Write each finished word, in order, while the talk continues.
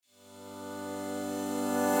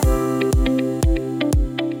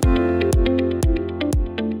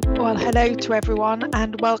Hello to everyone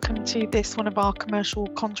and welcome to this one of our commercial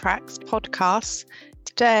contracts podcasts.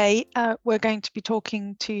 Today we're going to be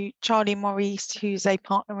talking to Charlie Maurice, who's a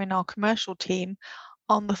partner in our commercial team,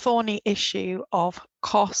 on the thorny issue of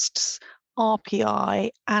costs, RPI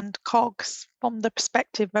and COGS from the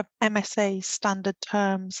perspective of MSA standard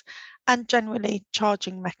terms and generally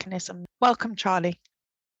charging mechanism. Welcome, Charlie.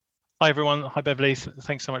 Hi everyone. Hi Beverley.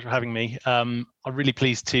 Thanks so much for having me. I'm really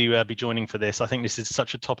pleased to be joining for this. I think this is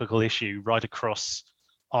such a topical issue right across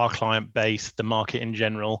our client base, the market in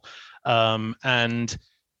general, and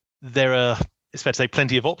there are, it's fair to say,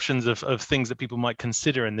 plenty of options of things that people might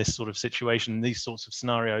consider in this sort of situation, these sorts of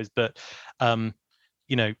scenarios. But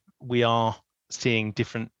we are seeing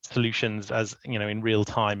different solutions as in real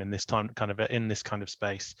time in this time in this kind of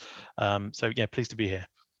space. So yeah, pleased to be here.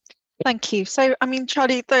 Thank you. So,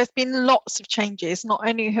 Charlie, there's been lots of changes. Not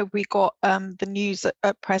only have we got the news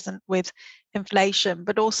at present with inflation,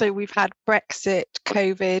 but also we've had Brexit,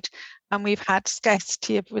 COVID, and we've had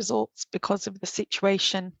scarcity of resources because of the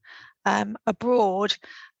situation abroad.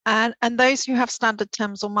 And those who have standard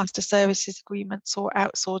terms or master services agreements or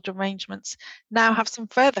outsourced arrangements now have some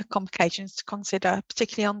further complications to consider,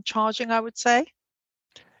 particularly on charging, I would say.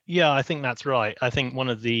 Yeah, I think that's right. I think one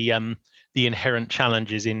of the inherent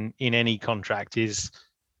challenges in any contract is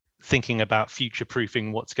thinking about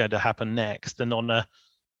future-proofing what's going to happen next, and in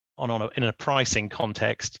a pricing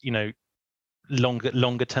context,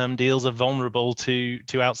 longer term deals are vulnerable to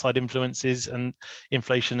outside influences, and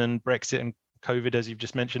inflation and Brexit and COVID, as you've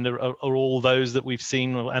just mentioned, are all those that we've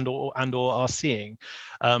seen or are seeing.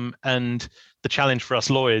 And the challenge for us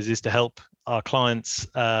lawyers is to help our clients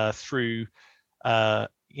through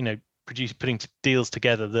putting deals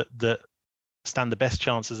together that stand the best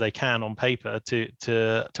chances they can on paper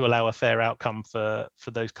to allow a fair outcome for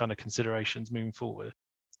those kind of considerations moving forward.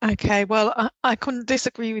 Okay, well, I couldn't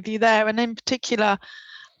disagree with you there. And in particular,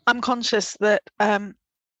 I'm conscious that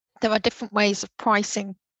there are different ways of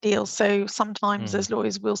pricing deals. So sometimes as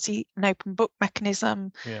lawyers, we'll see an open book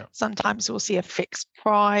mechanism. Yeah. Sometimes we'll see a fixed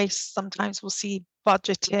price. Sometimes we'll see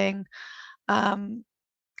budgeting,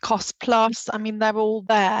 cost plus. They're all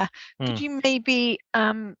there. Could you maybe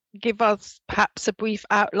give us perhaps a brief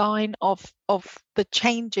outline of the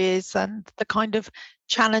changes and the kind of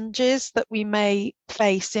challenges that we may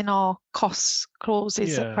face in our costs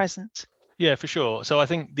clauses at present? Yeah, for sure. So I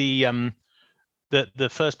think the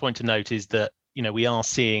first point to note is that we are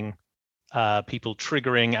seeing people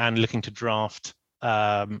triggering and looking to draft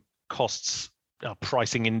costs,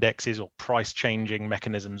 pricing indexes or price changing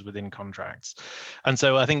mechanisms within contracts. And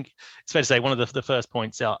so I think it's fair to say one of the first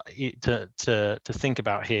points to think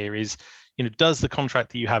about here is, does the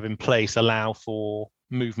contract that you have in place allow for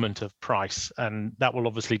movement of price? And that will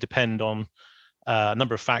obviously depend on a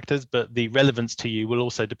number of factors, but the relevance to you will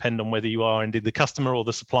also depend on whether you are indeed the customer or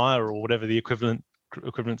the supplier or whatever the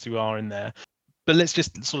equivalents you are in there. But let's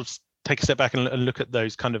just sort of take a step back and look at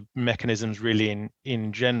those kind of mechanisms really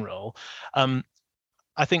in general.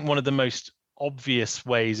 I think one of the most obvious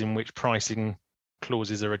ways in which pricing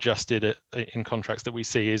clauses are adjusted in contracts that we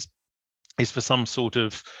see is for some sort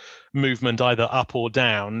of movement either up or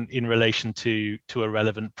down in relation to a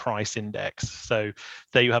relevant price index. So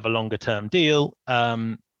there you have a longer term deal.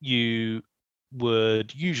 You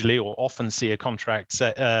would usually or often see a contract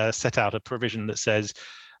set out a provision that says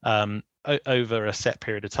over a set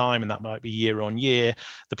period of time, and that might be year on year,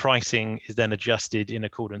 the pricing is then adjusted in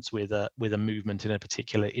accordance with a movement in a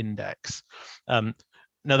particular index. Now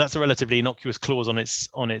that's a relatively innocuous clause on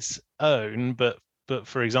its own, but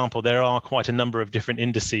for example, there are quite a number of different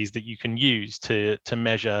indices that you can use to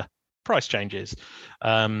measure price changes.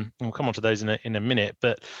 And we'll come on to those in a minute,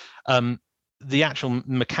 but the actual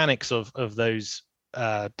mechanics of those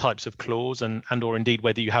types of clause and or indeed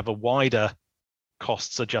whether you have a wider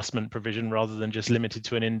costs adjustment provision rather than just limited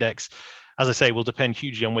to an index, as I say, will depend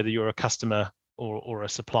hugely on whether you're a customer or a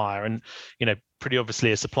supplier. And pretty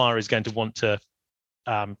obviously a supplier is going to want to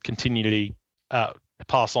continually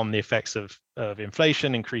pass on the effects of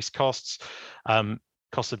inflation, increased costs, increased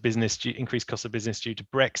cost of business due to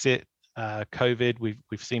Brexit, COVID.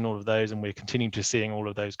 We've seen all of those, and we're continuing to seeing all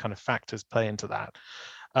of those kind of factors play into that.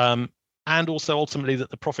 And also ultimately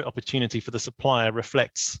that the profit opportunity for the supplier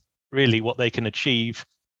reflects really what they can achieve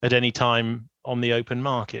at any time on the open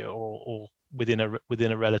market or within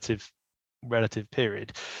a relative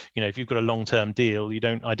period. If you've got a long-term deal, you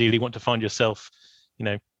don't ideally want to find yourself,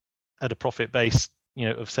 at a profit base,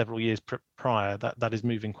 of several years prior. That is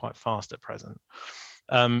moving quite fast at present.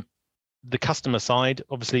 The customer side,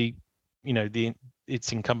 obviously,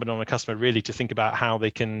 it's incumbent on a customer really to think about how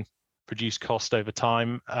they can reduce cost over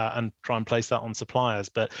time and try and place that on suppliers.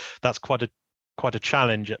 But that's quite a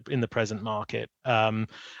challenge in the present market.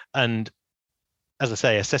 And as I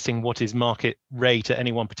say, assessing what is market rate at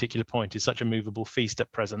any one particular point is such a movable feast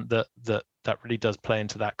at present that really does play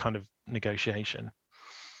into that kind of negotiation.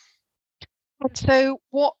 And so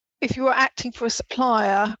what, if you were acting for a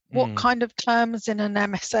supplier, what kind of terms in an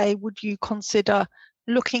MSA would you consider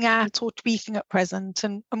looking at or tweaking at present,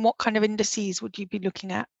 and what kind of indices would you be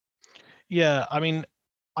looking at? Yeah, I mean,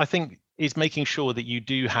 I think it's making sure that you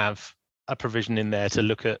do have a provision in there to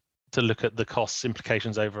look at the costs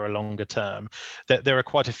implications over a longer term. There are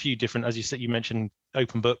quite a few different, as you said, you mentioned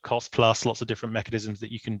open book, cost plus, lots of different mechanisms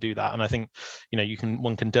that you can do that. And I think,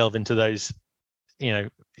 one can delve into those,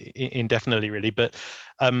 indefinitely really. But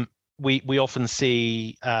we often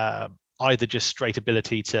see either just straight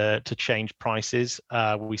ability to change prices.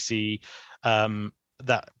 We see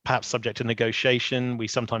that perhaps subject to negotiation. We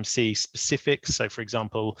sometimes see specifics. So for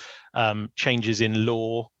example, changes in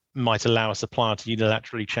law might allow a supplier to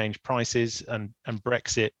unilaterally change prices, and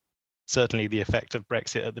Brexit, certainly the effect of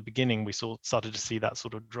Brexit at the beginning, we started to see that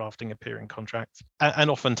sort of drafting appear in contracts. And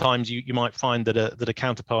oftentimes you might find that a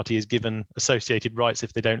counterparty is given associated rights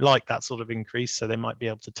if they don't like that sort of increase, so they might be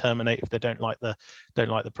able to terminate if they don't like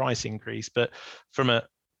the price increase. But from a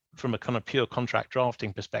kind of pure contract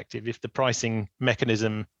drafting perspective, if the pricing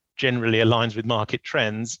mechanism generally aligns with market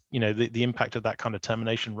trends, the impact of that kind of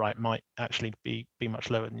termination right might actually be much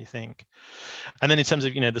lower than you think. And then in terms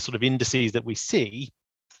of the sort of indices that we see,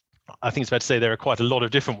 I think it's fair to say there are quite a lot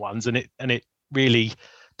of different ones, and it really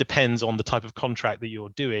depends on the type of contract that you're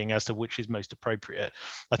doing as to which is most appropriate.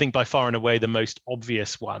 I think by far and away the most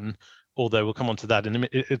obvious one, although we'll come on to that in a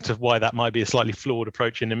minute, to why that might be a slightly flawed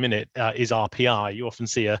approach in a minute, is RPI. You often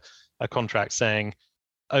see a contract saying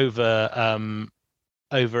over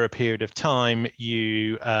a period of time,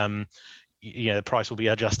 the price will be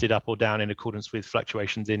adjusted up or down in accordance with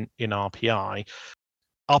fluctuations in RPI.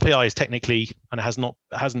 RPI is technically, and it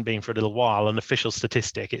hasn't been for a little while, an official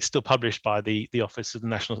statistic. It's still published by the Office of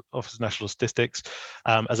National Statistics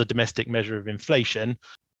as a domestic measure of inflation,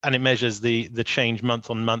 and it measures the change month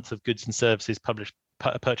on month of goods and services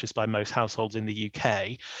purchased by most households in the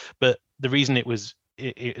UK. But the reason it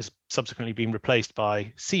has subsequently been replaced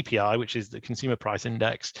by CPI, which is the Consumer Price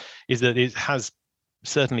Index, is that it has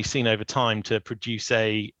certainly seen over time to produce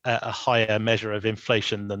a higher measure of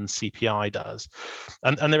inflation than CPI does.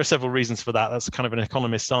 And there are several reasons for that. That's kind of an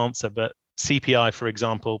economist's answer, but CPI, for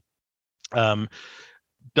example,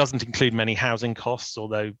 doesn't include many housing costs,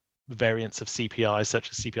 although variants of CPI such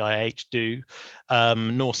as CPIH do,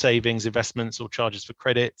 nor savings, investments, or charges for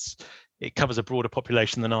credits. It covers a broader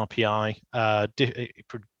population than RPI,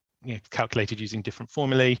 calculated using different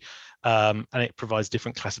formulae, and it provides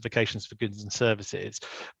different classifications for goods and services.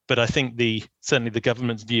 But I think certainly the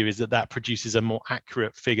government's view is that produces a more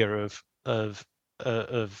accurate figure of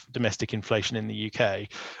domestic inflation in the UK.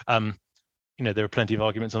 There are plenty of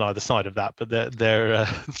arguments on either side of that, but there are,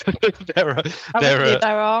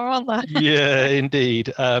 aren't there? Yeah,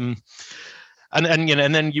 indeed. And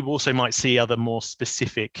then you also might see other more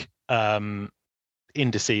specific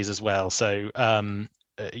indices as well. So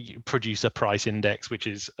producer price index, which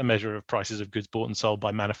is a measure of prices of goods bought and sold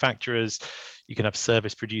by manufacturers. You can have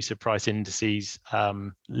service producer price indices,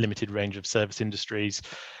 limited range of service industries.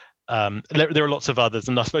 There are lots of others,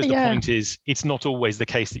 and I suppose the point is it's not always the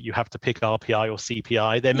case that you have to pick RPI or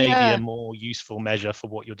CPI. There may be a more useful measure for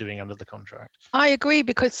what you're doing under the contract. I agree,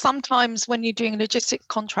 because sometimes when you're doing logistic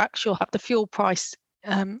contracts, you'll have the fuel price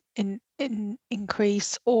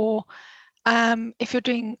increase, or if you're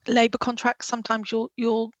doing labour contracts, sometimes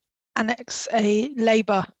you'll annex a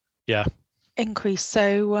labour increase.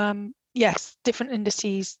 So yes, different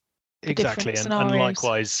indices. Exactly, and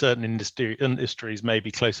likewise, certain industries may be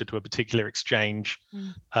closer to a particular exchange.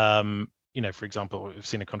 For example, we've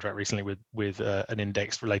seen a contract recently with an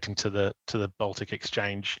index relating to the Baltic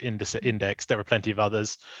Exchange index. There are plenty of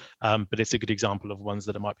others, but it's a good example of ones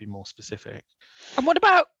that might be more specific. And what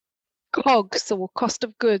about COGS, or cost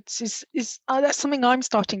of goods? That's something I'm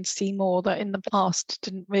starting to see more, that in the past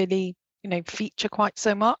didn't really feature quite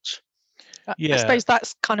so much. I suppose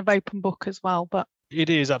that's kind of open book as well, but it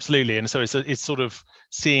is, absolutely. And so it's sort of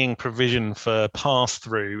seeing provision for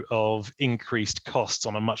pass-through of increased costs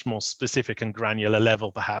on a much more specific and granular level,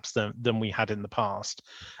 perhaps, than we had in the past.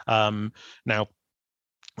 Now,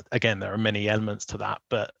 again, there are many elements to that,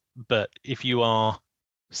 but if you are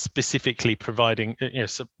specifically providing,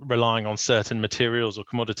 relying on certain materials or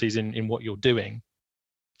commodities in what you're doing,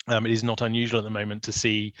 it is not unusual at the moment to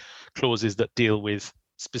see clauses that deal with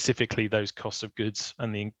specifically those costs of goods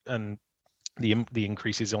and the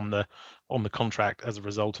increases on the contract as a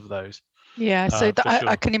result of those. Yeah, so For sure.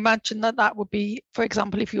 I can imagine that would be, for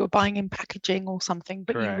example, if you were buying in packaging or something,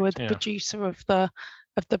 but Correct, you were the yeah. producer of the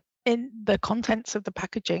contents of the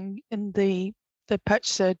packaging, and the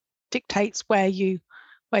purchaser dictates where you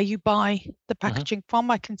buy the packaging from.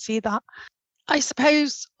 I can see that. I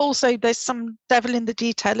suppose also there's some devil in the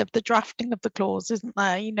detail of the drafting of the clause, isn't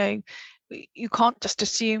there? You can't just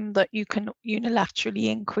assume that you can unilaterally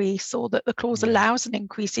increase, or that the clause allows an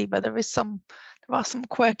increase either. There are some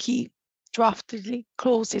quirky drafted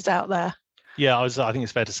clauses out there. Yeah, I think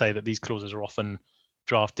it's fair to say that these clauses are often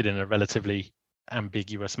drafted in a relatively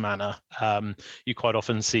ambiguous manner. You quite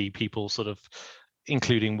often see people sort of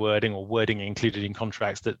including wording included in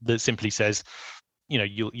contracts that simply says,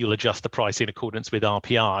 you'll adjust the price in accordance with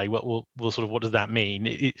RPI. Well, sort of what does that mean?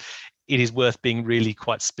 It is worth being really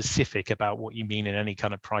quite specific about what you mean in any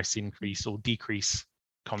kind of price increase or decrease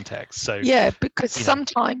context. So yeah, because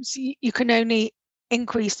sometimes you can only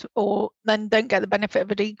increase or then don't get the benefit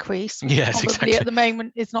of a decrease. Yes, probably exactly. At the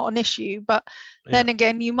moment is not an issue, but then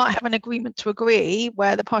again you might have an agreement to agree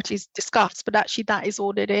where the parties discuss, but actually that is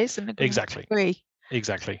all it is, an agreement to agree.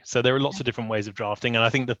 Exactly. So there are lots of different ways of drafting, and I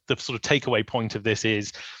think the sort of takeaway point of this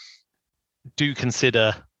is, do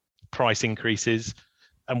consider price increases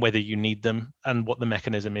and whether you need them and what the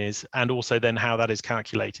mechanism is, and also then how that is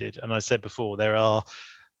calculated. And I said before,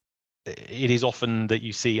 it is often that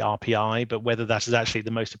you see RPI, but whether that is actually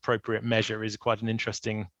the most appropriate measure is quite an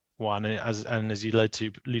interesting one. And as you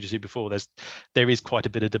alluded to before, there is quite a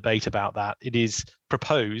bit of debate about that. It is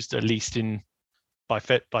proposed, at least by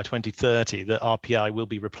 2030, that RPI will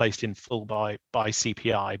be replaced in full by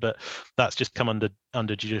CPI, but that's just come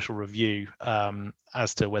under judicial review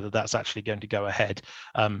as to whether that's actually going to go ahead.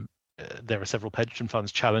 There are several pension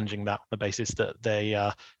funds challenging that on the basis that they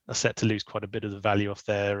are set to lose quite a bit of the value of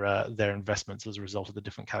their investments as a result of the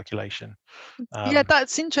different calculation. Yeah,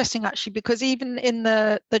 that's interesting actually, because even in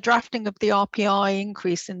the drafting of the RPI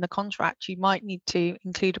increase in the contract, you might need to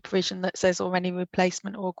include a provision that says or any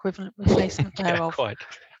replacement or equivalent replacement thereof. Quite.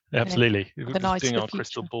 Absolutely. We're just doing our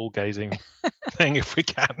crystal ball gazing thing if we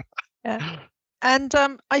can. Yeah. And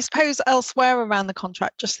I suppose elsewhere around the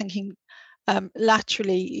contract, just thinking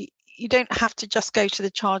laterally, you don't have to just go to the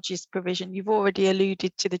charges provision. You've already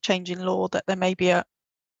alluded to the change in law, that there may be a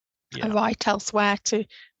right elsewhere to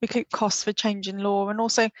recoup costs for change in law, and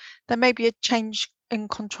also there may be a change in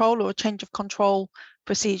control or a change of control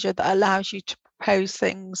procedure that allows you to propose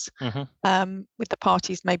things with the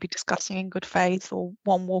parties maybe discussing in good faith, or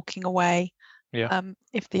one walking away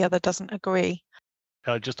if the other doesn't agree.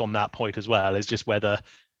 Just on that point as well, is just whether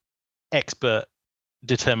expert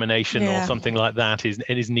determination or something like that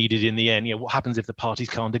is needed in the end. What happens if the parties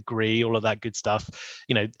can't agree, all of that good stuff.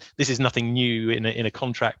 This is nothing new in a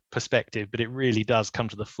contract perspective, but it really does come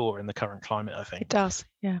to the fore in the current climate, I think. It does.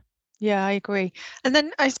 Yeah, I agree. And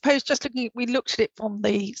then I suppose just we looked at it from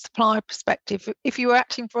the supplier perspective. If you were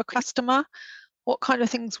acting for a customer, what kind of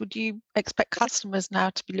things would you expect customers now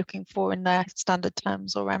to be looking for in their standard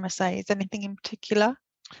terms or MSAs? Anything in particular?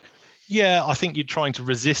 Yeah, I think you're trying to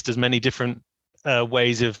resist as many different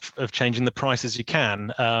ways of changing the price as you can.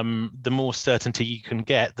 The more certainty you can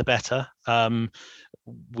get, the better.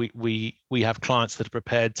 We have clients that are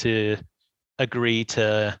prepared to agree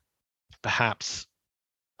to perhaps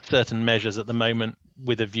certain measures at the moment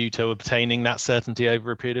with a view to obtaining that certainty over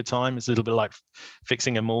a period of time. It's a little bit like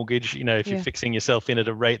fixing a mortgage. If you're fixing yourself in at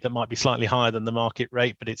a rate that might be slightly higher than the market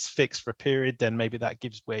rate, but it's fixed for a period, then maybe that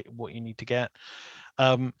gives what you need to get.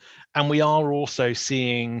 And we are also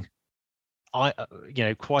seeing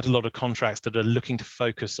quite a lot of contracts that are looking to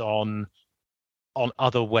focus on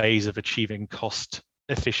other ways of achieving cost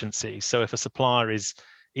efficiency. So if a supplier is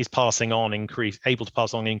able to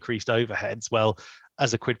pass on increased overheads, well,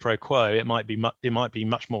 as a quid pro quo, it might be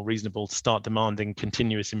much more reasonable to start demanding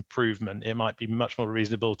continuous improvement. It might be much more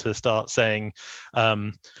reasonable to start saying,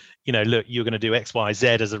 look, you're going to do X, Y, Z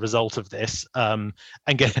as a result of this, and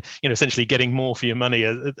get, essentially getting more for your money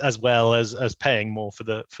as well as paying more for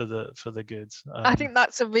the goods. I think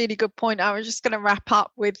that's a really good point. I was just going to wrap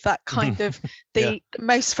up with that kind of the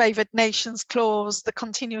most favoured nations clause, the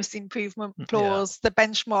continuous improvement clause, the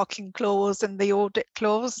benchmarking clause, and the audit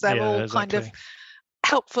clause. They're all kind of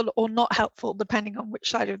helpful or not helpful depending on which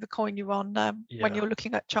side of the coin you're on when you're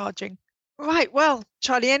looking at charging. Right, well,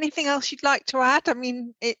 Charlie, anything else you'd like to add? I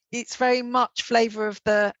mean, it's very much flavour of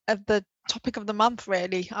the topic of the month,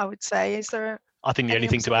 really, I would say. Is there I think the only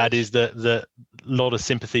thing to add is that a lot of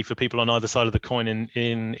sympathy for people on either side of the coin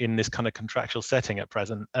in this kind of contractual setting at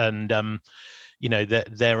present, and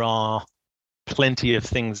there are plenty of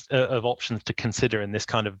things of options to consider in this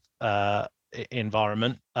kind of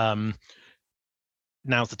environment.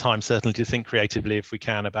 Now's the time certainly to think creatively, if we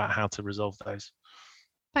can, about how to resolve those.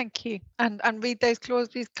 Thank you. And read those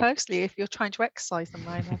clauses closely if you're trying to exercise them,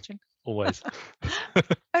 I imagine. Always.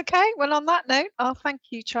 Okay, well, on that note, I'll thank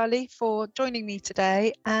you, Charlie, for joining me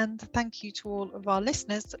today, and thank you to all of our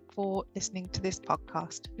listeners for listening to this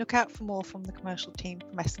podcast. Look out for more from the commercial team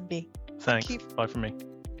from S&B. Thanks. Bye from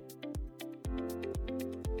me.